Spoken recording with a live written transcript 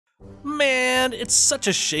Man, it's such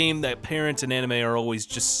a shame that parents in anime are always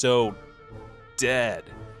just so dead.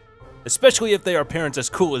 Especially if they are parents as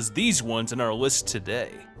cool as these ones in our list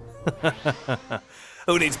today.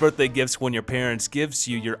 Who needs birthday gifts when your parents gives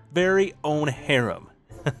you your very own harem?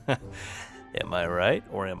 Am I right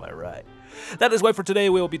or am I right? That is why for today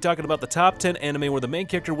we will be talking about the top 10 anime where the main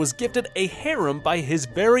character was gifted a harem by his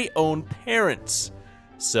very own parents.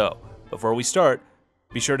 So, before we start,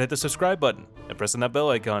 be sure to hit the subscribe button and press on that bell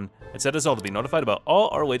icon and set us all to be notified about all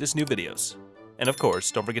our latest new videos. And of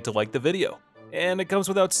course, don't forget to like the video. And it comes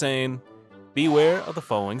without saying, beware of the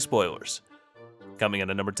following spoilers. Coming in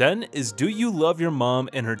at number 10 is Do You Love Your Mom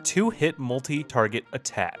and Her 2-Hit Multi-Target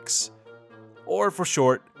Attacks? Or for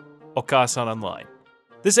short, Okasan Online.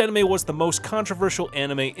 This anime was the most controversial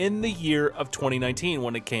anime in the year of 2019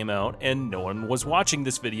 when it came out, and no one was watching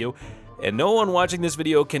this video, and no one watching this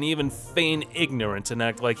video can even feign ignorance and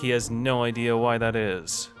act like he has no idea why that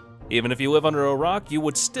is. Even if you live under a rock, you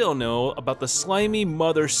would still know about the slimy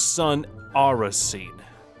mother-son aura scene.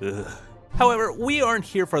 Ugh. However, we aren't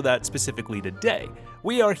here for that specifically today.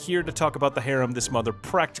 We are here to talk about the harem this mother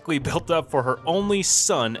practically built up for her only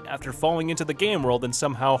son after falling into the game world and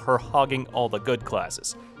somehow her hogging all the good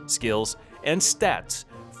classes, skills, and stats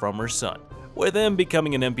from her son. With him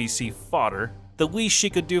becoming an NPC fodder, the least she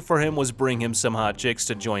could do for him was bring him some hot chicks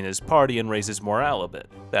to join his party and raise his morale a bit.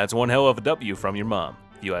 That's one hell of a W from your mom,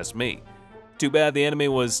 if you ask me. Too bad the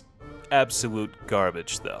anime was absolute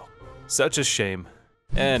garbage though. Such a shame.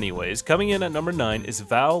 Anyways, coming in at number 9 is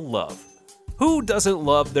Vow Love. Who doesn't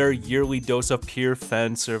love their yearly dose of pure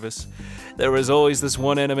fan service? There is always this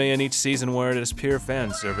one anime in each season where it is pure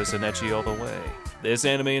fan service and ecchi all the way. This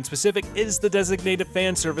anime in specific is the designated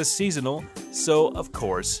fan service seasonal, so of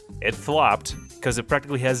course, it flopped because it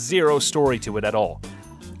practically has zero story to it at all.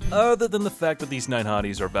 Other than the fact that these 9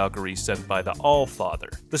 hotties are Valkyries sent by the All-Father.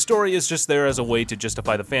 The story is just there as a way to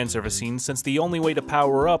justify the fan service scene, since the only way to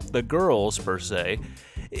power up the girls, per se,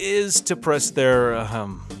 is to press their,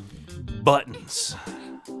 buttons,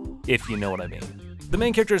 if you know what I mean. The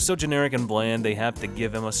main character is so generic and bland, they have to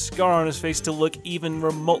give him a scar on his face to look even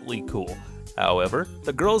remotely cool. However,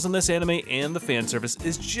 the girls in this anime and the fan service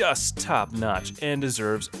is just top-notch and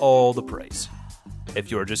deserves all the praise.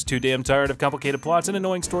 If you're just too damn tired of complicated plots and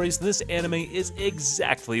annoying stories, this anime is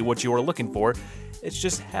exactly what you are looking for. It's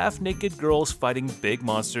just half-naked girls fighting big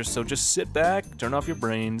monsters, so just sit back, turn off your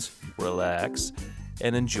brains, relax,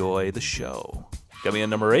 and enjoy the show. Coming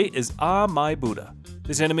in number 8 is Ah My Buddha.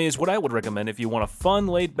 This anime is what I would recommend if you want a fun,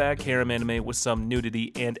 laid-back harem anime with some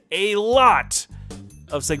nudity and a lot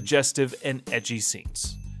of suggestive and edgy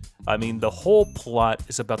scenes. I mean, the whole plot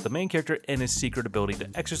is about the main character and his secret ability to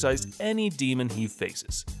exorcise any demon he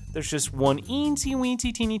faces. There's just one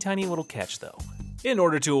eensy-weensy teeny tiny little catch though. In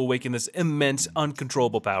order to awaken this immense,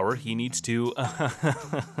 uncontrollable power, he needs to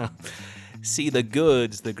see the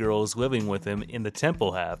goods the girls living with him in the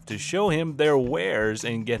temple have to show him their wares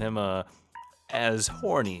and get him as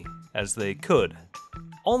horny as they could.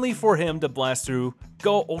 Only for him to blast through,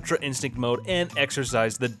 go Ultra Instinct mode, and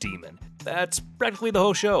exorcise the demon. That's practically the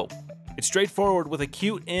whole show. It's straightforward with a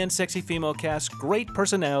cute and sexy female cast, great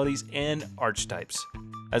personalities, and archetypes,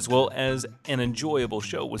 as well as an enjoyable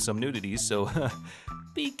show with some nudities, so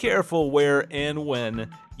be careful where and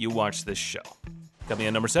when you watch this show. Coming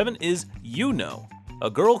in number 7 is You Know,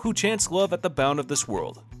 a girl who chants love at the bound of this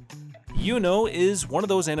world. You Know is one of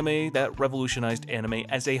those anime that revolutionized anime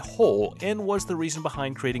as a whole and was the reason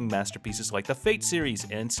behind creating masterpieces like the Fate series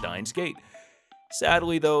and Steins Gate.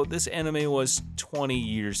 Sadly though, this anime was 20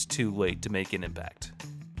 years too late to make an impact.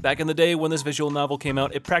 Back in the day when this visual novel came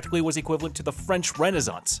out, it practically was equivalent to the French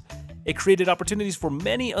Renaissance. It created opportunities for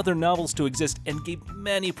many other novels to exist and gave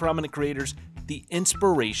many prominent creators the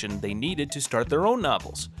inspiration they needed to start their own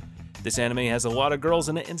novels. This anime has a lot of girls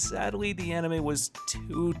in it, and sadly the anime was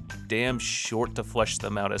too damn short to flesh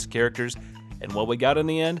them out as characters, and what we got in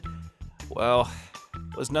the end, well,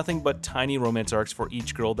 was nothing but tiny romance arcs for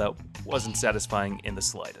each girl that wasn't satisfying in the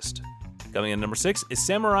slightest. Coming in number 6 is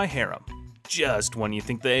Samurai Harem. Just when you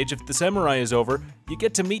think the age of the samurai is over, you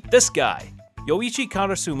get to meet this guy. Yoichi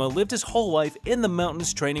Karasuma lived his whole life in the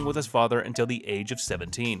mountains training with his father until the age of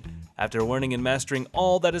 17. After learning and mastering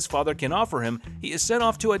all that his father can offer him, he is sent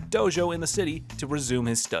off to a dojo in the city to resume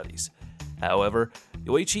his studies. However,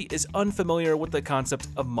 Yoichi is unfamiliar with the concept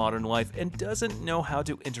of modern life and doesn't know how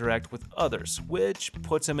to interact with others, which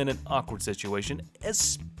puts him in an awkward situation,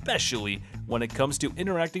 especially when it comes to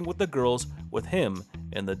interacting with the girls with him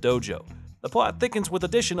in the dojo. The plot thickens with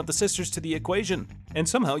addition of the sisters to the equation, and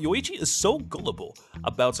somehow Yoichi is so gullible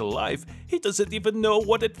about life, he doesn't even know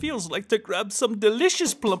what it feels like to grab some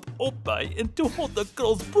delicious plump oppai and to hold the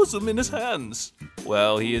girl's bosom in his hands.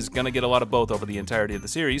 Well, he is gonna get a lot of both over the entirety of the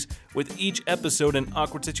series, with each episode an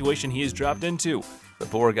awkward situation he is dropped into. The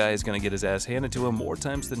poor guy is gonna get his ass handed to him more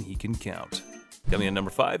times than he can count. Coming in number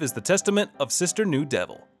 5 is The Testament of Sister New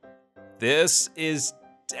Devil. This is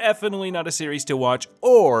definitely not a series to watch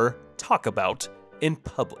or talk about in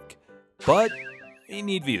public, but we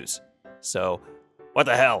need views. So, what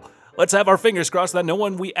the hell? Let's have our fingers crossed that no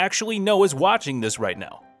one we actually know is watching this right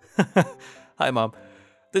now. Hi, Mom.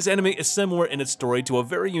 This anime is similar in its story to a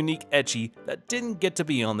very unique ecchi that didn't get to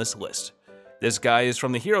be on this list. This guy is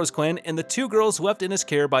from the Heroes clan, and the 2 girls left in his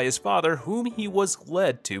care by his father, whom he was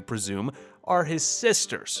led to presume are his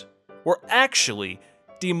sisters, were actually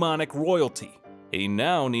demonic royalty. He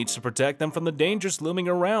now needs to protect them from the dangers looming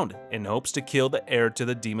around, and hopes to kill the heir to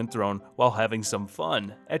the demon throne while having some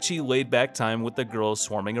fun, ecchi laid-back time with the girls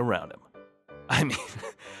swarming around him. I mean,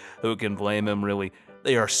 who can blame him, really?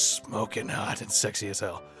 They are smoking hot and sexy as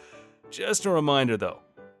hell. Just a reminder, though,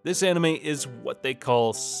 this anime is what they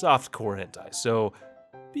call softcore hentai, so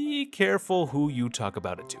be careful who you talk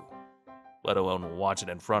about it to, let alone watch it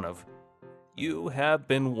in front of. You have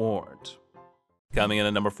been warned. Coming in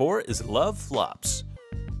at number 4 is Love Flops.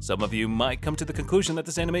 Some of you might come to the conclusion that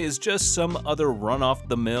this anime is just some other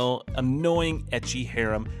run-off-the-mill, annoying ecchi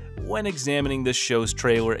harem when examining this show's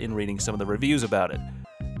trailer and reading some of the reviews about it.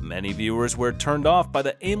 Many viewers were turned off by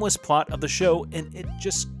the aimless plot of the show and it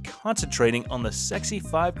just concentrating on the sexy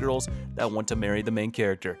 5 girls that want to marry the main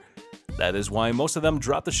character. That is why most of them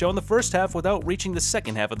dropped the show in the first half without reaching the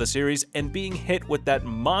second half of the series and being hit with that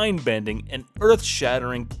mind-bending and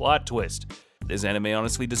earth-shattering plot twist. This anime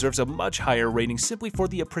honestly deserves a much higher rating simply for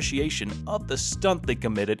the appreciation of the stunt they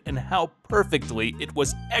committed and how perfectly it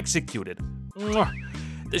was executed. Mwah!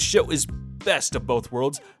 This show is best of both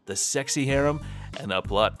worlds, the sexy harem and a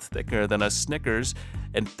plot thicker than a Snickers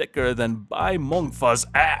and thicker than Bai Mongfa's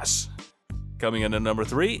ass. Coming in at number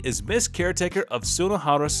 3 is Miss Caretaker of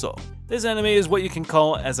Sunohara So. This anime is what you can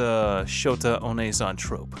call as a Shota Onesan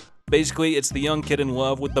trope. Basically, it's the young kid in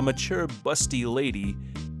love with the mature busty lady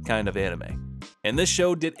kind of anime. And this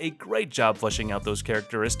show did a great job fleshing out those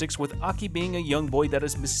characteristics, with Aki being a young boy that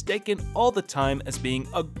is mistaken all the time as being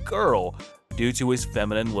a girl due to his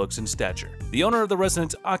feminine looks and stature. The owner of the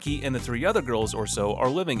residence Aki and the 3 other girls or so are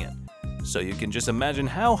living in. So you can just imagine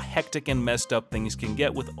how hectic and messed up things can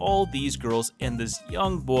get with all these girls and this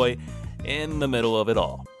young boy in the middle of it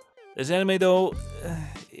all. This anime though,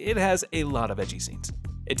 it has a lot of edgy scenes.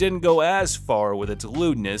 It didn't go as far with its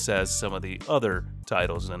lewdness as some of the other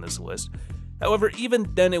titles in this list. However, even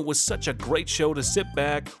then it was such a great show to sit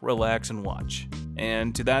back, relax, and watch.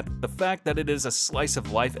 And to that, the fact that it is a slice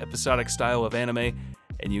of life episodic style of anime,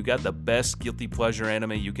 and you got the best guilty pleasure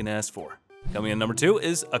anime you can ask for. Coming in number 2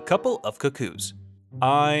 is A Couple of Cuckoos.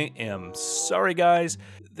 I am sorry guys,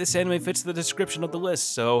 this anime fits the description of the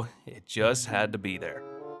list, so it just had to be there.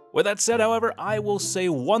 With that said, however, I will say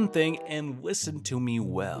one thing and listen to me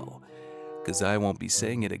well, because I won't be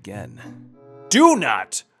saying it again. Do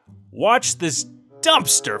not watch this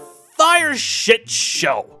dumpster fire shit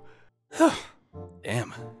show.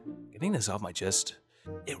 Damn, getting this off my chest,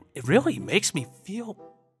 it really makes me feel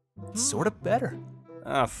sort of better.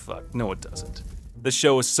 Ah, fuck, no it doesn't. This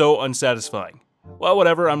show is so unsatisfying. Well,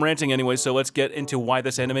 whatever, I'm ranting anyway, so let's get into why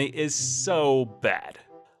this anime is so bad.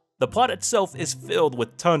 The plot itself is filled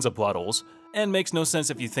with tons of plot holes, and makes no sense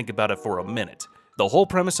if you think about it for a minute. The whole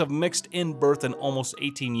premise of mixed in-birth and almost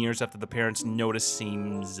 18 years after the parents notice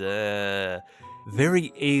seems,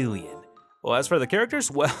 very alien. Well, as for the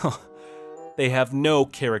characters, well, they have no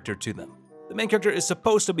character to them. The main character is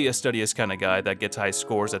supposed to be a studious kind of guy that gets high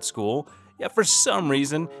scores at school, yet for some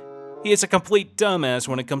reason, he is a complete dumbass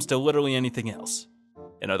when it comes to literally anything else.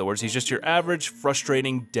 In other words, he's just your average,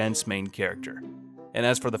 frustrating, dense main character. And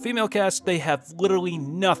as for the female cast, they have literally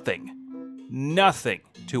nothing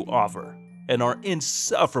to offer, and are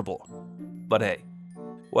insufferable. But hey,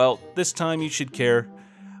 well, this time you should care.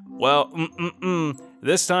 Well,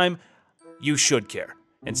 this time you should care.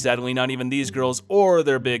 And sadly, not even these girls or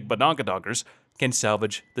their big badonkadonks can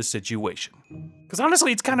salvage the situation. Because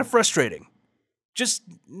honestly, it's kind of frustrating. Just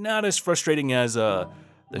not as frustrating as the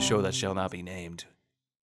show that shall not be named,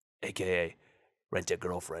 aka Rent a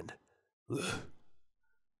Girlfriend. Ugh.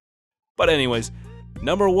 But anyways,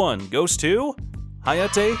 number 1 goes to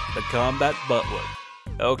Hayate, the Combat Butler.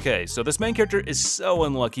 Okay, so this main character is so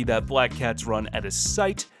unlucky that black cats run at his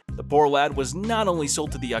sight. The poor lad was not only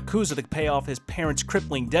sold to the Yakuza to pay off his parents'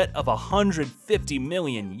 crippling debt of 150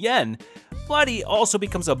 million yen, Flighty also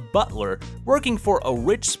becomes a butler, working for a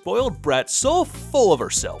rich, spoiled brat so full of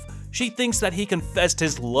herself, she thinks that he confessed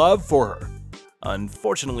his love for her.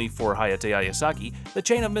 Unfortunately for Hayate Ayasaki, the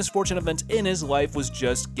chain of misfortune events in his life was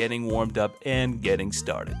just getting warmed up and getting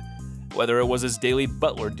started. Whether it was his daily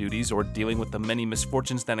butler duties or dealing with the many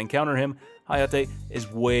misfortunes that encounter him, Hayate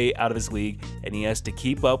is way out of his league, and he has to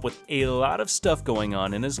keep up with a lot of stuff going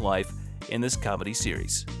on in his life in this comedy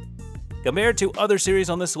series. Compared to other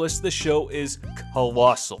series on this list, this show is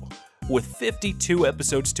colossal, with 52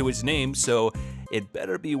 episodes to its name, so it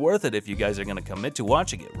better be worth it if you guys are going to commit to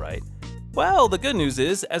watching it, right? Well, the good news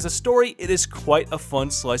is, as a story, it is quite a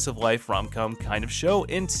fun slice-of-life rom-com kind of show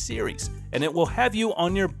and series, and it will have you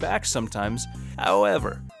on your back sometimes.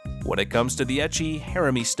 However, when it comes to the ecchi,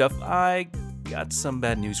 harem-y stuff, I got some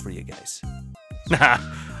bad news for you guys. Nah,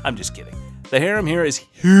 I'm just kidding. The harem here is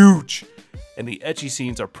huge, and the ecchi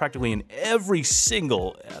scenes are practically in every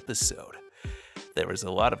single episode. There is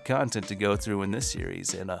a lot of content to go through in this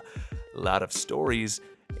series, and a lot of stories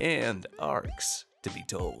and arcs to be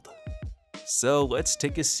told. So let's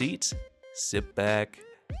take a seat, sit back,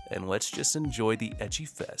 and let's just enjoy the ecchi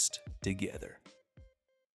fest together.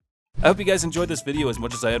 I hope you guys enjoyed this video as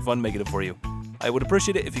much as I had fun making it for you. I would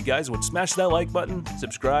appreciate it if you guys would smash that like button,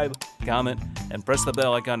 subscribe, comment, and press the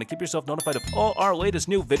bell icon to keep yourself notified of all our latest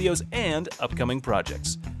new videos and upcoming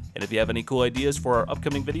projects. And if you have any cool ideas for our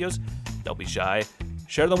upcoming videos, don't be shy,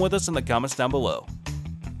 share them with us in the comments down below.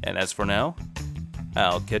 And as for now,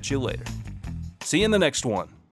 I'll catch you later. See you in the next one.